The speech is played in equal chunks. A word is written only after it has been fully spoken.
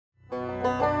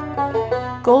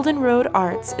Golden Road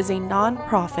Arts is a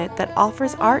non-profit that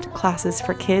offers art classes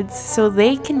for kids so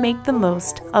they can make the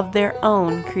most of their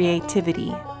own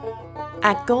creativity.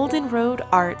 At Golden Road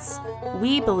Arts,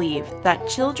 we believe that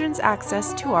children's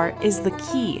access to art is the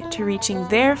key to reaching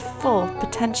their full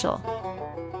potential.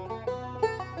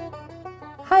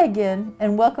 Hi again,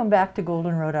 and welcome back to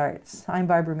Golden Road Arts. I'm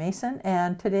Barbara Mason,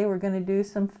 and today we're going to do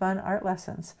some fun art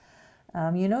lessons.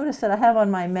 You notice that I have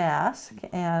on my mask,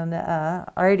 and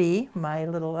Artie, my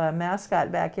little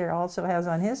mascot back here, also has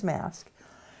on his mask.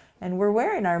 And we're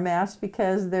wearing our masks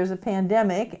because there's a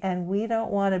pandemic, and we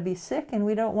don't want to be sick, and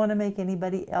we don't want to make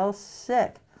anybody else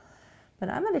sick. But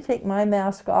I'm going to take my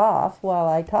mask off while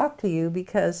I talk to you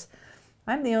because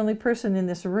I'm the only person in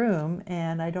this room,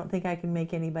 and I don't think I can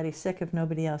make anybody sick if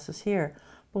nobody else is here.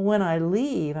 But when I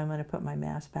leave, I'm going to put my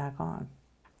mask back on.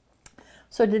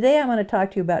 So today I'm going to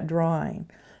talk to you about drawing.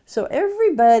 So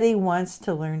everybody wants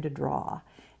to learn to draw,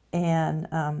 and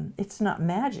it's not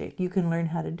magic. You can learn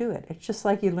how to do it. It's just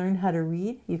like you learn how to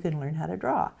read, you can learn how to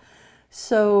draw.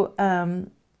 So I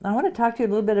want to talk to you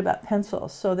a little bit about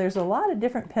pencils. So there's a lot of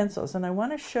different pencils, and I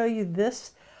want to show you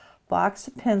this box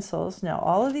of pencils. Now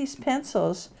all of these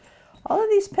pencils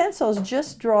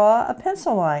just draw a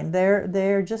pencil line.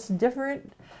 They're just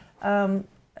different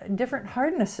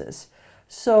hardnesses.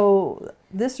 So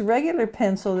this regular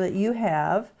pencil that you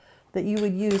have, that you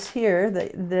would use here,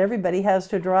 that everybody has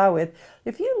to draw with,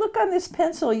 if you look on this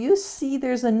pencil, you see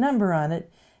there's a number on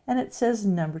it, and it says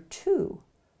number 2.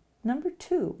 Number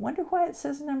 2. Wonder why it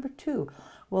says number 2.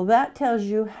 Well, that tells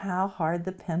you how hard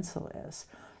the pencil is.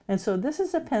 And so this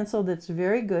is a pencil that's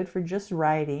very good for just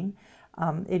writing.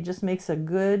 It just makes a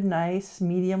good, nice,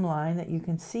 medium line that you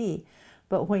can see.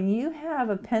 But when you have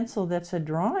a pencil that's a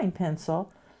drawing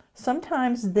pencil,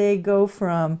 sometimes they go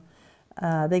from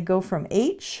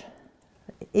H,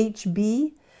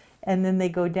 HB, and then they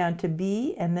go down to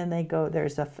B, and then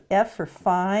there's a F for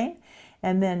fine.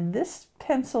 And then this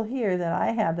pencil here that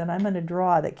I have that I'm going to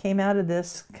draw that came out of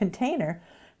this container,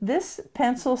 this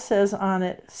pencil says on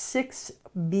it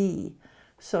 6B.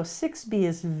 So 6B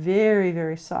is very,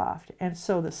 very soft. And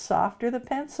so the softer the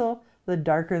pencil, the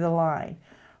darker the line.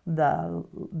 The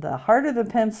harder the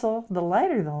pencil, the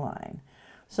lighter the line.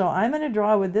 So I'm going to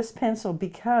draw with this pencil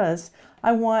because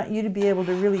I want you to be able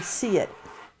to really see it.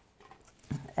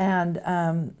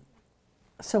 And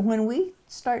so when we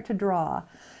start to draw,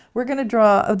 we're going to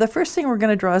draw, the first thing we're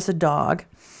going to draw is a dog,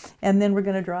 and then we're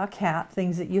going to draw a cat,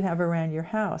 things that you have around your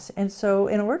house. And so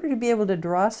in order to be able to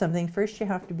draw something, first you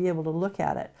have to be able to look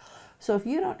at it. So if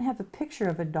you don't have a picture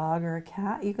of a dog or a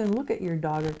cat, you can look at your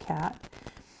dog or cat,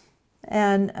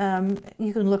 and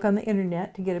you can look on the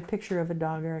internet to get a picture of a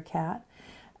dog or a cat.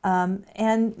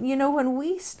 And you know, when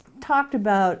we talked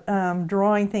about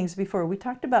drawing things before, we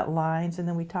talked about lines, and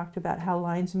then we talked about how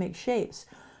lines make shapes.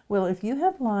 Well, if you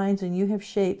have lines and you have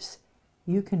shapes,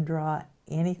 you can draw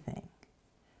anything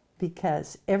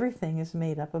because everything is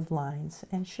made up of lines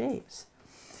and shapes.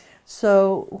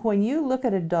 So when you look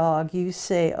at a dog, you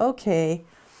say, okay,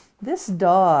 this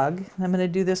dog, I'm going to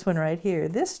do this one right here.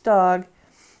 This dog,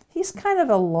 he's kind of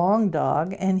a long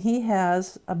dog, and he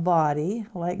has a body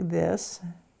like this.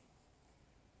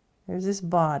 There's this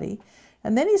body.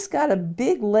 And then he's got a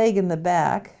big leg in the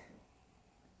back.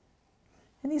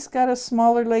 And he's got a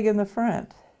smaller leg in the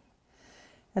front.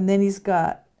 And then he's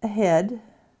got a head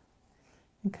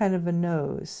and kind of a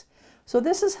nose. So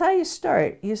this is how you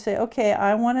start. You say, okay,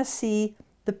 I want to see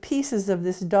the pieces of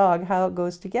this dog, how it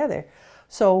goes together.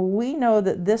 So we know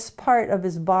that this part of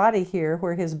his body here,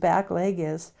 where his back leg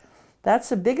is, that's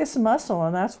the biggest muscle,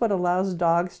 and that's what allows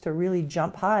dogs to really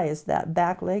jump high, is that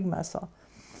back leg muscle.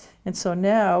 And so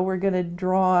now we're going to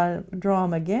draw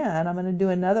them again. I'm going to do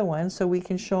another one so we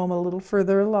can show them a little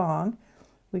further along.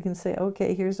 We can say,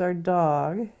 okay, here's our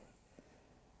dog.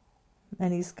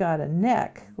 And he's got a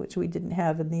neck, which we didn't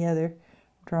have in the other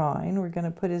drawing. We're going to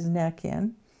put his neck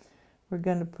in. We're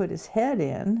going to put his head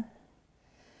in.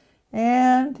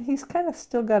 And he's kind of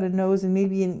still got a nose and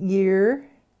maybe an ear.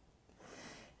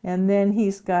 And then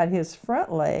he's got his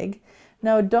front leg.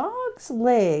 Now, dogs'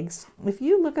 legs, if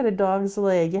you look at a dog's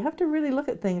leg, you have to really look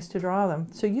at things to draw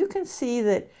them. So you can see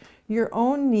that your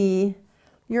own knee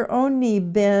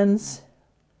bends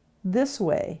this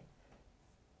way,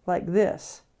 like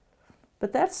this.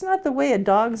 But that's not the way a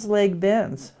dog's leg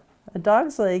bends. A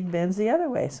dog's leg bends the other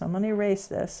way. So I'm going to erase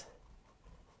this.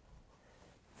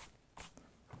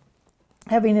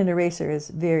 Having an eraser is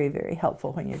very, very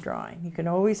helpful when you're drawing. You can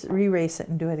always erase it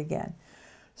and do it again.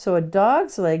 So a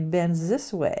dog's leg bends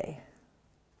this way.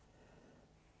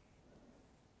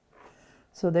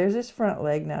 So there's his front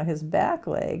leg. Now his back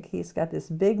leg, he's got this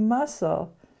big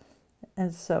muscle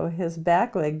And so his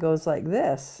back leg goes like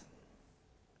this.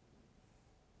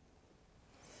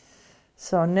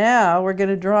 So now we're going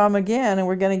to draw him again, and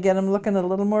we're going to get him looking a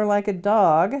little more like a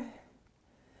dog.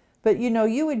 But you know,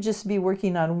 you would just be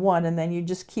working on one, and then you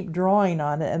just keep drawing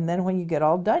on it, and then when you get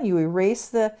all done, you erase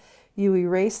the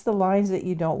lines that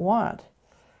you don't want.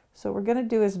 So we're going to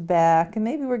do his back, and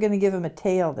maybe we're going to give him a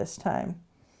tail this time.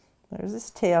 There's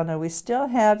his tail. Now we still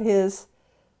have his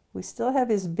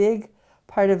big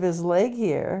part of his leg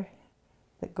here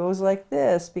that goes like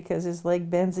this because his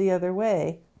leg bends the other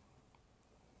way.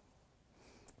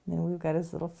 And then we've got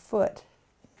his little foot.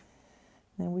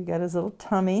 Then we got his little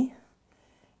tummy,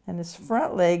 and his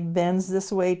front leg bends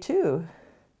this way too.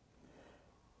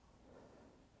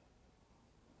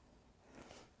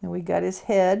 And we got his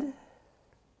head.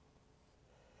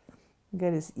 We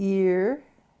got his ear.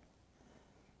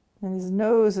 And his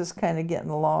nose is kind of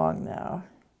getting long now.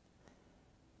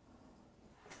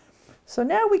 So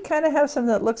now we kind of have something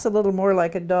that looks a little more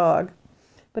like a dog.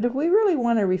 But if we really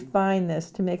want to refine this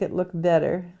to make it look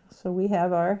better, so we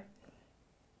have our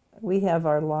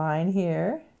line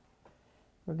here.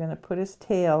 We're going to put his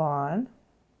tail on.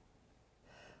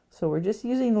 So we're just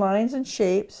using lines and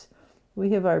shapes.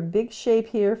 We have our big shape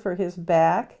here for his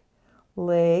back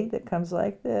leg that comes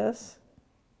like this.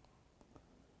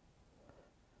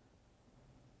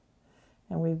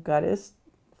 And we've got his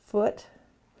foot.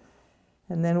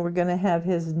 And then we're going to have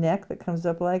his neck that comes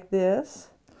up like this.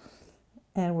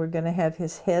 And we're going to have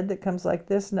his head that comes like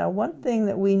this. Now, one thing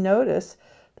that we notice,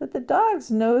 that the dog's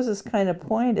nose is kind of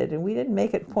pointed, and we didn't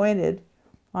make it pointed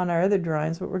on our other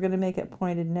drawings, but we're going to make it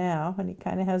pointed now. And he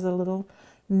kind of has a little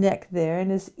neck there, and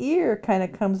his ear kind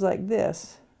of comes like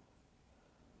this.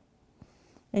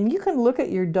 And you can look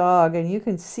at your dog, and you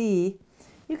can see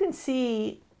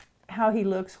how he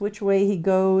looks, which way he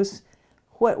goes,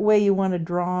 what way you want to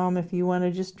draw him, if you want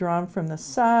to just draw him from the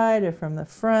side or from the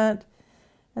front.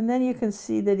 And then you can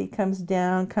see that he comes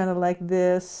down kind of like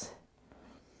this.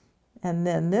 And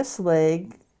then this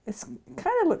leg, it's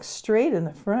kind of looks straight in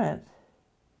the front.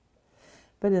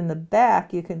 But in the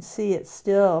back, you can see it's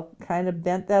still kind of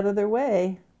bent that other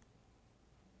way.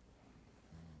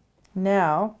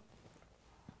 Now,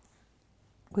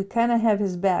 we kind of have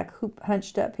his back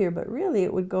hunched up here, but really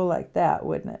it would go like that,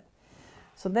 wouldn't it?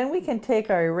 So then we can take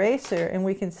our eraser and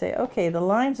we can say, okay, the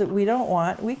lines that we don't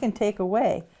want, we can take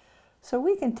away. So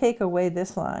we can take away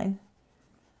this line.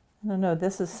 I don't know,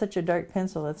 this is such a dark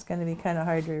pencil, it's going to be kind of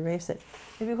hard to erase it.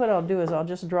 Maybe what I'll do is I'll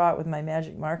just draw it with my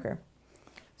magic marker.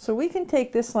 So we can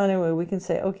take this line away. We can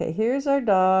say, okay, here's our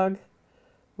dog.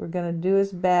 We're going to do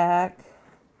his back.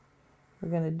 We're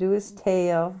going to do his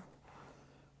tail.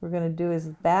 We're going to do his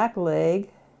back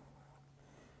leg.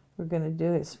 We're going to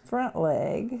do his front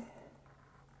leg.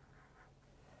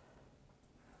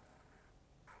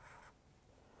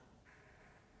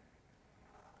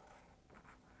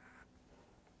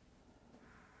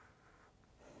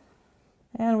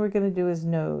 And we're going to do his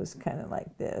nose kind of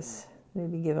like this.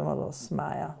 Maybe give him a little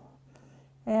smile.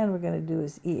 And we're going to do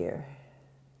his ear.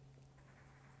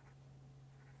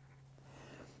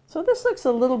 So this looks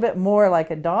a little bit more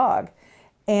like a dog.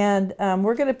 And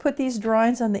we're going to put these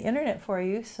drawings on the internet for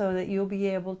you so that you'll be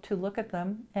able to look at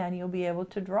them and you'll be able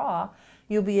to draw.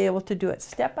 You'll be able to do it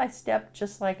step by step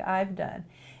just like I've done.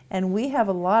 And we have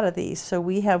a lot of these. So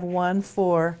we have one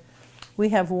for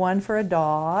a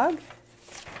dog.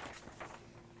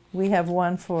 We have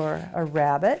one for a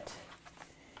rabbit.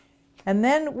 And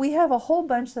then we have a whole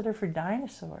bunch that are for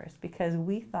dinosaurs because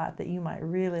we thought that you might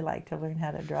really like to learn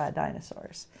how to draw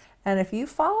dinosaurs. And if you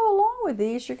follow along with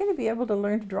these, you're going to be able to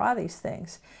learn to draw these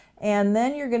things. And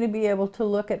then you're going to be able to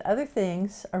look at other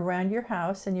things around your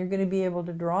house and you're going to be able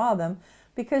to draw them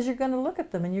because you're going to look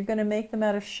at them and you're going to make them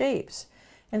out of shapes.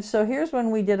 And so here's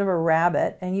one we did of a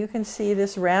rabbit, and you can see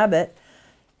this rabbit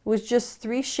was just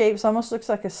 3 shapes, almost looks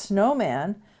like a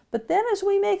snowman. But then as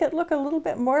we make it look a little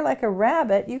bit more like a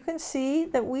rabbit, you can see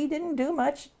that we didn't do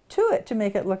much to it to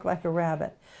make it look like a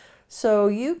rabbit. So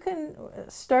you can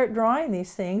start drawing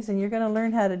these things and you're going to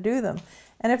learn how to do them.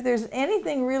 And if there's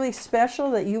anything really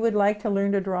special that you would like to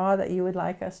learn to draw, that you would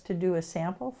like us to do a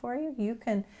sample for you, you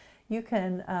can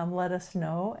let us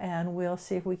know and we'll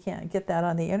see if we can't get that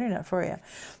on the internet for you.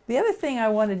 The other thing I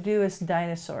want to do is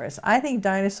dinosaurs. I think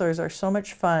dinosaurs are so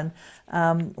much fun.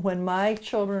 When my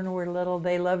children were little,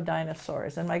 they loved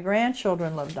dinosaurs, and my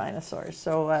grandchildren love dinosaurs.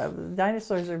 So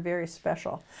dinosaurs are very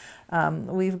special.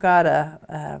 We've got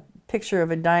a picture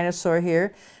of a dinosaur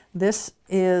here. This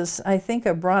is, I think,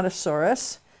 a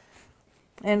brontosaurus.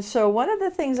 And so one of the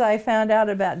things I found out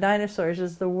about dinosaurs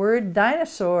is the word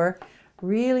dinosaur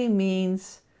really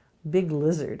means big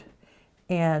lizard.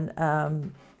 And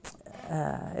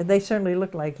they certainly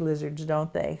look like lizards,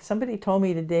 don't they? Somebody told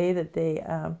me today that they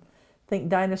think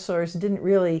dinosaurs didn't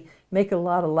really make a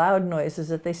lot of loud noises,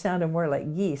 that they sounded more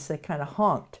like geese. They kind of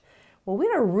honked. Well, we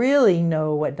don't really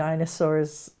know what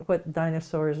dinosaurs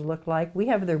look like. We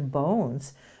have their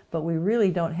bones, but we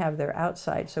really don't have their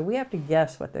outside. So we have to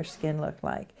guess what their skin looked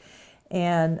like.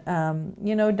 And,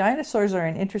 you know, dinosaurs are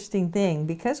an interesting thing.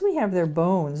 Because we have their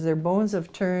bones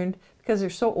have turned, because they're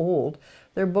so old,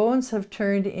 their bones have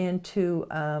turned into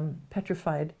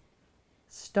petrified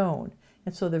stone.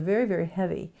 And so they're very, very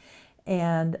heavy.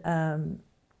 And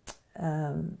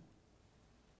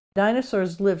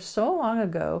dinosaurs lived so long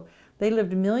ago. They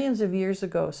lived millions of years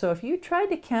ago. So if you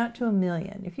tried to count to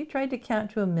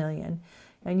 1,000,000,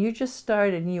 and you just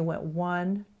started and you went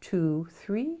 1, 2,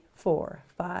 3, 4,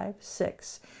 5,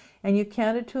 6, and you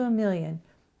counted to 1,000,000,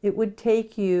 it would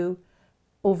take you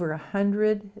over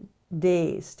 100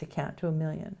 days to count to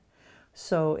 1,000,000.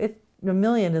 So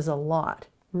 1,000,000 is a lot,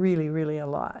 really, really a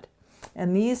lot.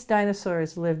 And these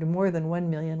dinosaurs lived more than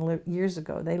 1,000,000 years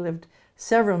ago. They lived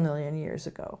several million years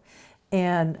ago.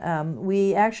 And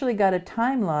we actually got a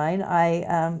timeline. I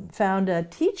found a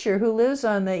teacher who lives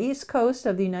on the East Coast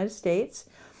of the United States,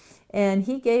 and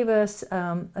he gave us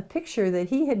a picture that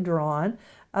he had drawn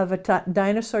of a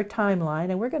dinosaur timeline,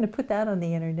 and we're going to put that on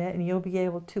the internet, and you'll be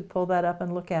able to pull that up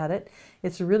and look at it.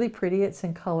 It's really pretty. It's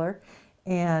in color,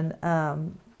 and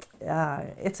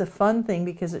it's a fun thing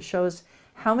because it shows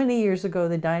how many years ago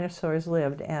the dinosaurs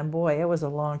lived, and boy, it was a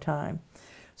long time.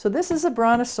 So this is a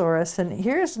brontosaurus, and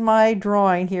here's my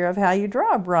drawing here of how you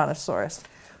draw a brontosaurus.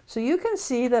 So you can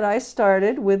see that I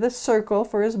started with a circle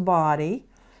for his body,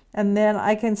 and then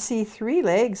I can see 3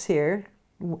 legs here,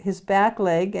 his back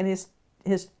leg and his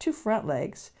 2 front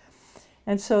legs.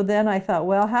 And so then I thought,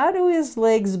 well, how do his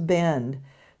legs bend?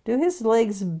 Do his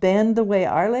legs bend the way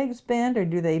our legs bend, or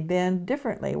do they bend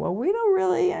differently? Well, we don't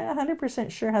really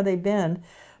 100% sure how they bend,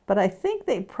 but I think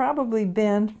they probably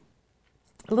bend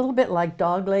a little bit like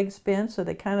dog legs bend, so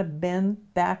they kind of bend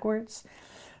backwards.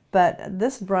 But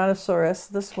this brontosaurus,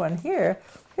 this one here,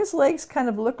 his legs kind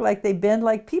of look like they bend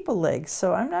like people legs,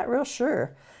 so I'm not real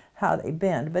sure how they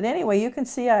bend. But anyway, you can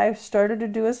see I started to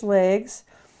do his legs,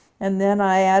 and then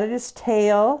I added his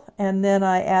tail, and then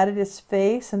I added his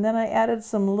face, and then I added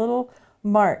some little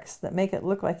marks that make it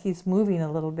look like he's moving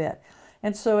a little bit.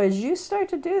 And so as you start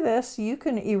to do this, you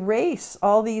can erase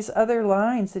all these other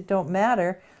lines that don't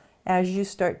matter as you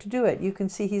start to do it. You can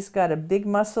see he's got a big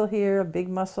muscle here, a big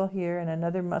muscle here, and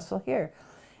another muscle here.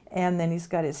 And then he's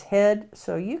got his head.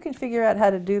 So you can figure out how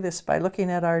to do this by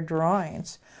looking at our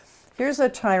drawings. Here's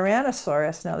a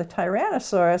Tyrannosaurus. Now the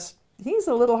Tyrannosaurus, he's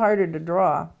a little harder to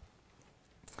draw.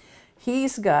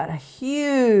 He's got a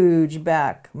huge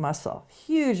back muscle,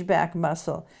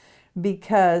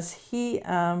 because he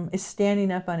is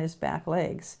standing up on his back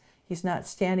legs. He's not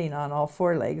standing on all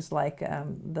 4 legs like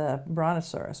the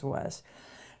Brontosaurus was.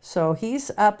 So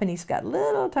he's up, and he's got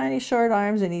little tiny short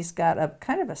arms, and he's got a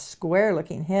kind of a square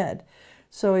looking head.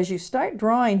 So as you start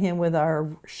drawing him with our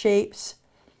shapes,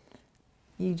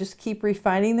 you just keep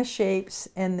refining the shapes,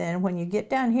 and then when you get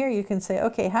down here you can say,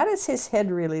 okay, how does his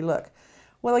head really look?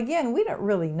 Well, again, we don't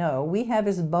really know. We have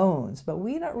his bones, but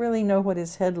we don't really know what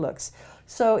his head looks.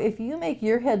 So if you make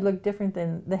your head look different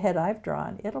than the head I've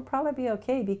drawn, it'll probably be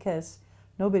okay, because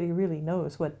nobody really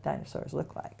knows what dinosaurs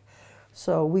look like.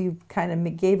 So we kind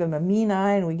of gave him a mean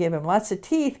eye, and we gave him lots of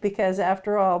teeth, because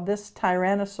after all, this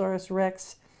Tyrannosaurus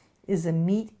rex is a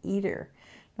meat eater.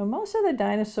 Now, most of the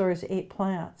dinosaurs ate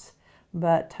plants,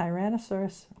 but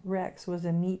Tyrannosaurus rex was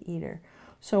a meat eater.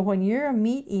 So when you're a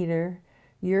meat eater,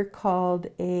 you're called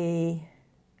a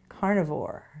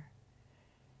carnivore.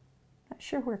 Not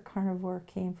sure where carnivore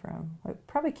came from. It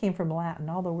probably came from Latin.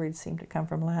 All the words seem to come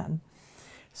from Latin.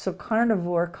 So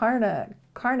carnivore,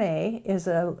 carne is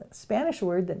a Spanish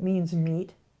word that means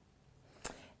meat.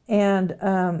 And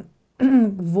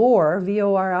vor,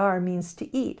 V-O-R-R, means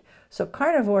to eat. So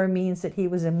carnivore means that he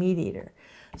was a meat eater.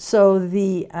 So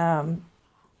the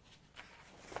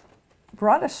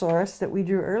Brontosaurus that we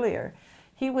drew earlier,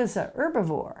 he was an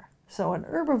herbivore. So an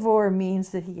herbivore means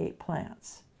that he ate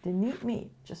plants. Didn't eat meat,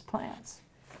 just plants.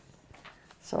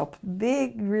 So a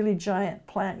big, really giant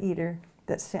plant eater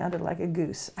that sounded like a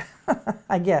goose,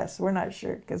 I guess. We're not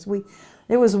sure, because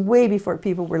it was way before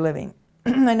people were living.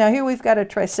 And now here we've got a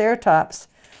Triceratops.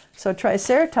 So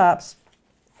Triceratops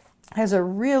has a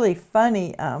really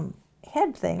funny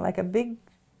head thing, like a big,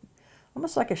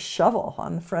 almost like a shovel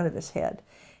on the front of his head.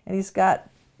 And he's got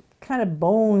kind of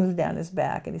bones down his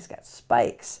back, and he's got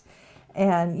spikes.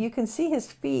 And you can see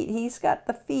his feet. He's got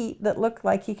the feet that look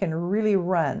like he can really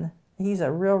run. He's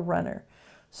a real runner.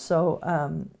 So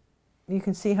you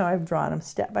can see how I've drawn them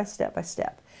step by step by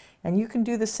step. And you can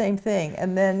do the same thing.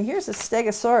 And then here's a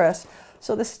Stegosaurus.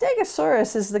 So the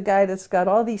Stegosaurus is the guy that's got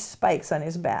all these spikes on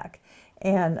his back.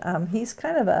 And he's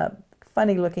kind of a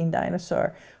funny looking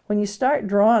dinosaur. When you start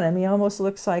drawing him, he almost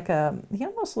looks like a,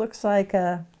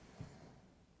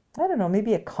 I don't know,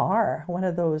 maybe a car, one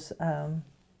of those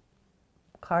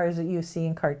cars that you see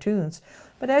in cartoons.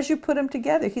 But as you put him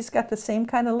together, he's got the same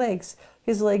kind of legs.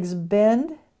 His legs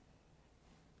bend.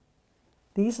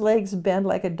 These legs bend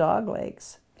like a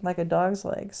dog's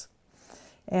legs.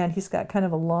 And he's got kind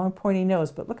of a long pointy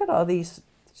nose. But look at all these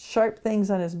sharp things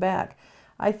on his back.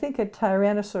 I think a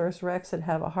Tyrannosaurus Rex would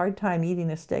have a hard time eating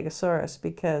a Stegosaurus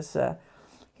because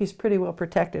he's pretty well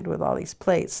protected with all these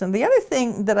plates. And the other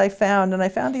thing that I found, and I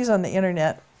found these on the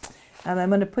internet, and I'm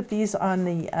going to put these on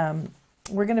the,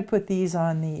 we're going to put these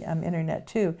on the internet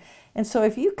too. And so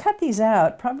if you cut these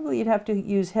out, probably you'd have to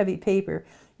use heavy paper.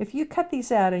 If you cut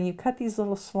these out and you cut these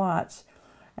little slots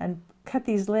and cut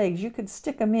these legs, you could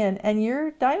stick them in and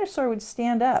your dinosaur would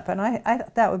stand up. And I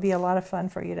thought that would be a lot of fun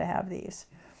for you to have these.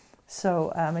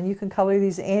 So, and you can color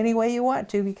these any way you want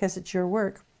to because it's your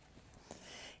work.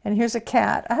 And here's a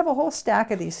cat. I have a whole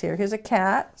stack of these here. Here's a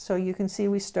cat. So you can see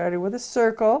we started with a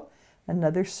circle,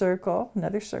 another circle,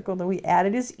 another circle. Then we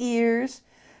added his ears,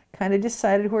 kind of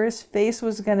decided where his face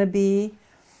was going to be.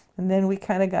 And then we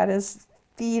kind of got his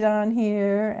feet on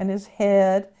here and his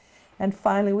head. And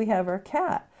finally we have our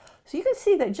cat. So you can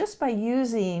see that just by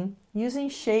using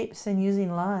shapes and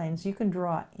using lines, you can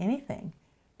draw anything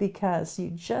because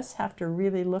you just have to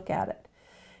really look at it.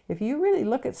 If you really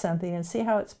look at something and see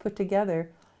how it's put together,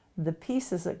 the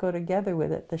pieces that go together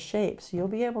with it, the shapes, you'll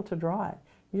be able to draw it.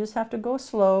 You just have to go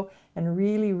slow and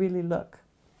really, really look.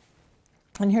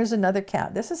 And here's another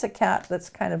cat. This is a cat that's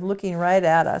kind of looking right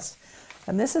at us.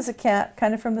 And this is a cat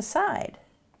kind of from the side.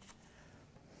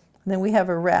 And then we have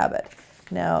a rabbit.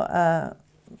 Now,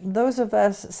 those of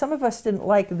us, some of us didn't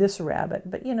like this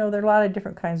rabbit, but you know, there are a lot of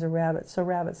different kinds of rabbits. So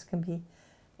rabbits can be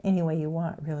any way you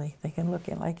want, really. They can look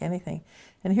like anything.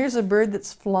 And here's a bird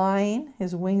that's flying.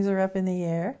 His wings are up in the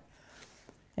air.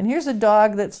 And here's a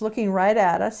dog that's looking right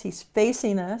at us. He's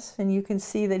facing us, and you can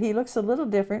see that he looks a little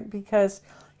different because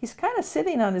he's kind of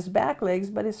sitting on his back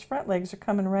legs, but his front legs are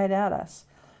coming right at us.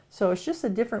 So it's just a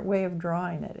different way of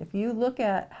drawing it. If you look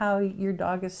at how your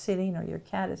dog is sitting or your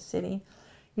cat is sitting,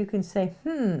 you can say,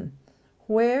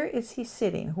 where is he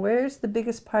sitting? Where's the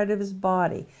biggest part of his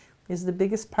body? Is the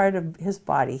biggest part of his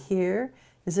body here?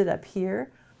 Is it up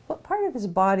here? What part of his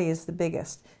body is the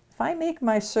biggest? If I make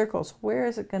my circles, where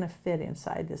is it going to fit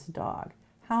inside this dog?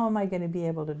 How am I going to be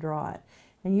able to draw it?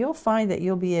 And you'll find that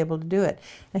you'll be able to do it.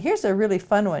 Now here's a really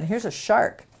fun one. Here's a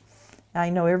shark. I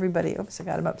know everybody, oops, I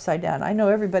got him upside down. I know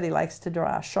everybody likes to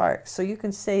draw a shark. So you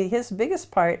can say his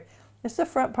biggest part is the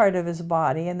front part of his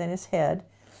body and then his head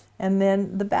and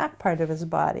then the back part of his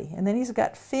body. And then he's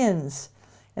got fins.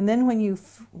 And then when you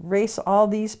erase all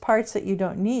these parts that you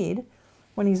don't need,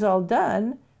 when he's all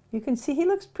done, you can see he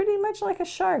looks pretty much like a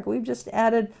shark. We've just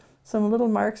added some little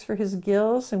marks for his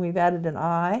gills, and we've added an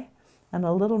eye and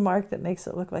a little mark that makes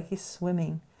it look like he's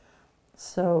swimming.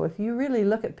 So if you really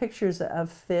look at pictures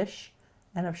of fish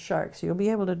and of sharks, you'll be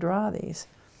able to draw these.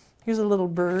 Here's a little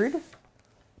bird.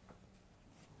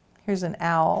 Here's an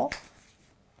owl.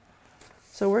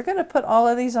 So we're going to put all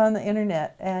of these on the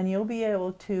internet, and you'll be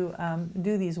able to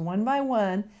do these one by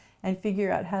one and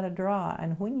figure out how to draw.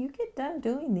 And when you get done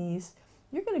doing these,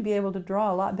 you're going to be able to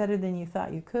draw a lot better than you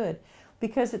thought you could,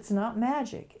 because it's not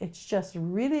magic. It's just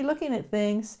really looking at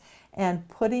things and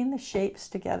putting the shapes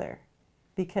together,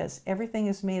 because everything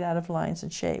is made out of lines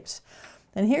and shapes.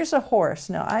 And here's a horse.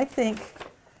 Now I think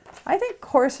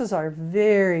horses are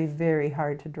very, very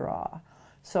hard to draw.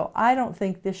 So I don't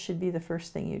think this should be the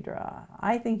first thing you draw.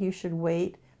 I think you should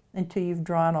wait until you've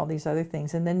drawn all these other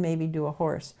things and then maybe do a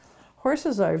horse.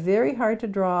 Horses are very hard to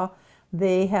draw.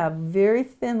 They have very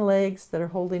thin legs that are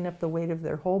holding up the weight of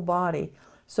their whole body.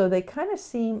 So they kind of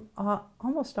seem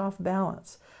almost off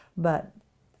balance. But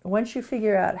once you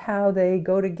figure out how they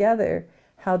go together,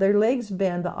 how their legs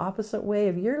bend the opposite way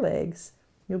of your legs,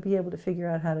 you'll be able to figure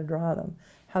out how to draw them.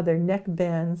 How their neck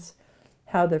bends,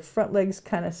 how their front legs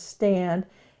kind of stand,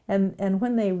 and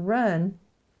when they run,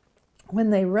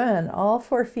 all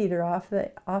 4 feet are off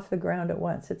the ground at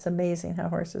once. It's amazing how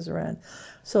horses run.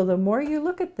 So the more you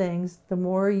look at things, the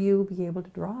more you'll be able to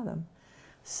draw them.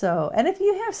 So, and if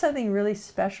you have something really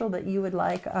special that you would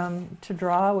like to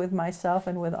draw with myself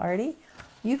and with Artie,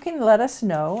 you can let us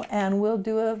know, and we'll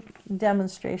do a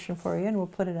demonstration for you, and we'll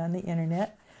put it on the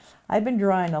internet. I've been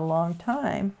drawing a long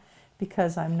time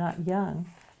because I'm not young.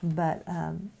 But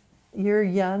you're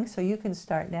young, so you can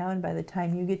start now, and by the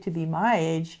time you get to be my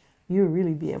age, you'll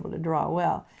really be able to draw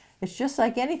well. It's just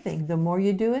like anything. The more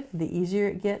you do it, the easier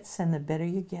it gets and the better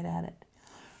you get at it.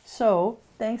 So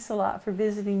thanks a lot for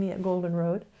visiting me at Golden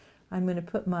Road. I'm going to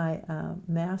put my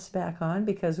mask back on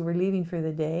because we're leaving for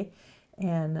the day,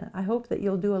 and I hope that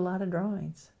you'll do a lot of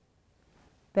drawings.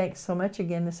 Thanks so much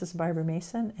again. This is Barbara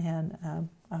Mason, and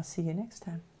I'll see you next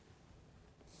time.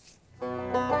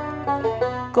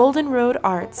 Golden Road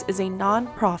Arts is a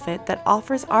non-profit that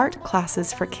offers art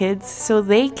classes for kids so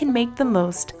they can make the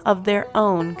most of their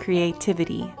own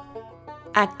creativity.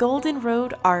 At Golden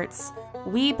Road Arts,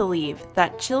 we believe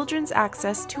that children's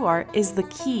access to art is the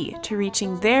key to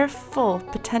reaching their full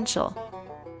potential.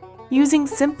 Using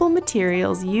simple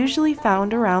materials usually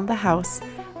found around the house,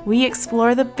 we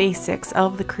explore the basics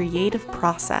of the creative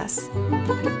process.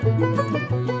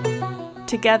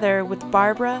 Together with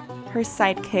Barbara, her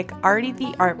sidekick Artie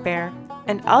the Art Bear,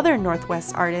 and other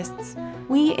Northwest artists,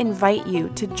 we invite you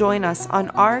to join us on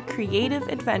our creative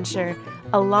adventure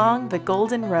along the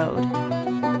Golden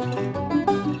Road.